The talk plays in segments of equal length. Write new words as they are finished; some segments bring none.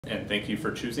And thank you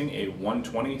for choosing a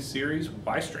 120 series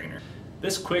Y strainer.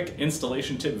 This quick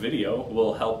installation tip video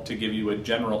will help to give you a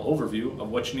general overview of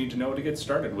what you need to know to get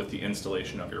started with the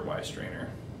installation of your Y strainer.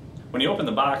 When you open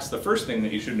the box, the first thing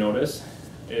that you should notice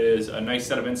is a nice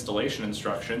set of installation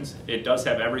instructions. It does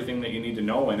have everything that you need to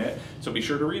know in it, so be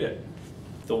sure to read it.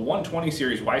 The 120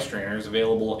 series Y strainer is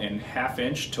available in 1/2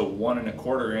 inch to 1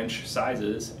 1/4 inch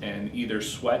sizes and either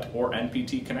sweat or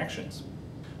NPT connections.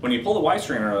 When you pull the Y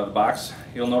strainer out of the box,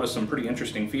 you'll notice some pretty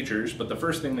interesting features, but the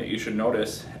first thing that you should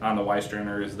notice on the Y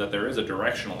strainer is that there is a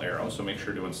directional arrow, so make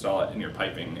sure to install it in your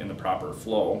piping in the proper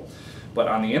flow. But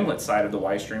on the inlet side of the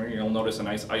Y strainer, you'll notice a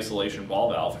nice isolation ball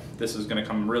valve. This is going to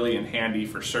come really in handy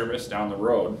for service down the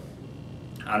road.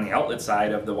 On the outlet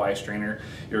side of the Y strainer,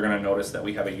 you're going to notice that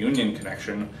we have a union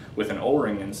connection with an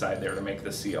O-ring inside there to make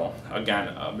the seal. Again,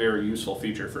 a very useful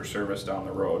feature for service down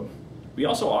the road. We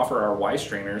also offer our Y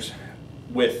strainers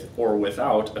with or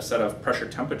without a set of pressure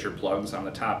temperature plugs on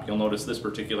the top. You'll notice this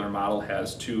particular model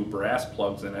has 2 brass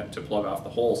plugs in it to plug off the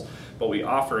holes, but we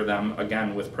offer them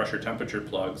again with pressure temperature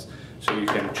plugs so you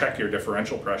can check your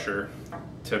differential pressure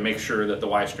to make sure that the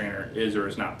Y strainer is or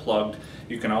is not plugged.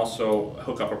 You can also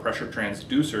hook up a pressure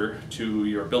transducer to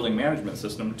your building management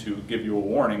system to give you a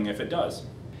warning if it does.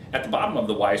 At the bottom of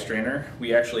the Y strainer,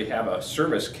 we actually have a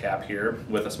service cap here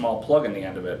with a small plug in the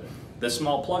end of it. This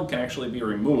small plug can actually be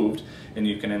removed and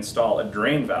you can install a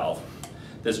drain valve.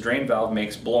 This drain valve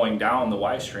makes blowing down the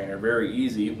Y strainer very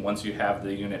easy once you have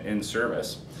the unit in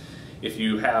service. If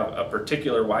you have a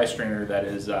particular Y strainer that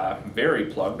is very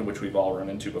plugged, which we've all run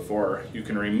into before, you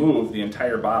can remove the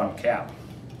entire bottom cap.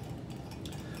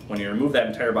 When you remove that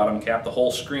entire bottom cap, the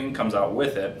whole screen comes out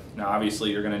with it. Now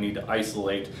obviously you're going to need to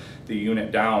isolate the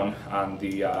unit down on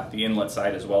the inlet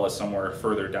side as well as somewhere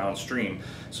further downstream,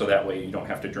 so that way you don't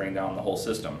have to drain down the whole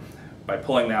system. By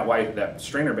pulling that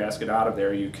strainer basket out of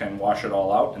there, you can wash it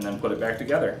all out and then put it back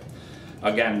together.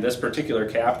 Again, this particular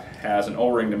cap has an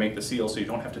O-ring to make the seal, so you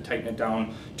don't have to tighten it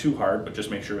down too hard, but just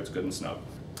make sure it's good and snug.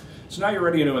 So now you're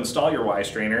ready to install your Y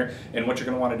strainer, and what you're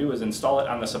going to want to do is install it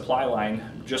on the supply line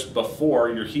just before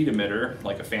your heat emitter,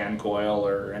 like a fan coil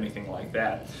or anything like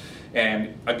that.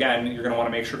 And again, you're going to want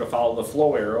to make sure to follow the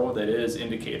flow arrow that is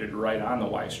indicated right on the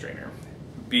Y strainer.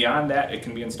 Beyond that, it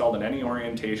can be installed in any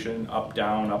orientation, up,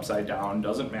 down, upside down,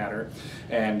 doesn't matter,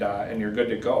 and you're good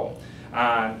to go.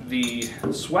 On the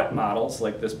sweat models,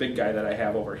 like this big guy that I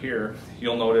have over here,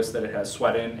 you'll notice that it has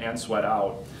sweat in and sweat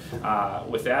out.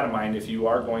 With that in mind, if you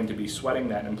are going to be sweating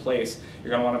that in place, you're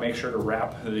going to want to make sure to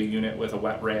wrap the unit with a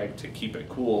wet rag to keep it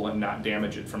cool and not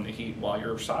damage it from the heat while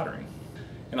you're soldering.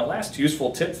 And a last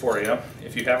useful tip for you,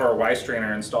 if you have our Y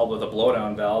strainer installed with a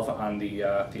blowdown valve on the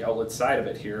outlet side of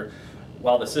it here,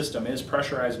 while the system is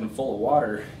pressurized and full of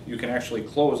water, you can actually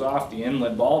close off the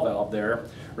inlet ball valve there,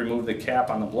 remove the cap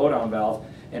on the blowdown valve,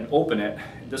 and open it.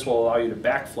 This will allow you to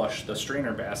back flush the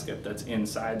strainer basket that's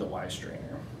inside the Y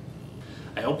strainer.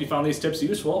 I hope you found these tips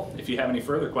useful. If you have any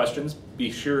further questions,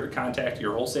 be sure to contact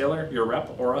your wholesaler, your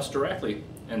rep, or us directly.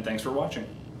 And thanks for watching.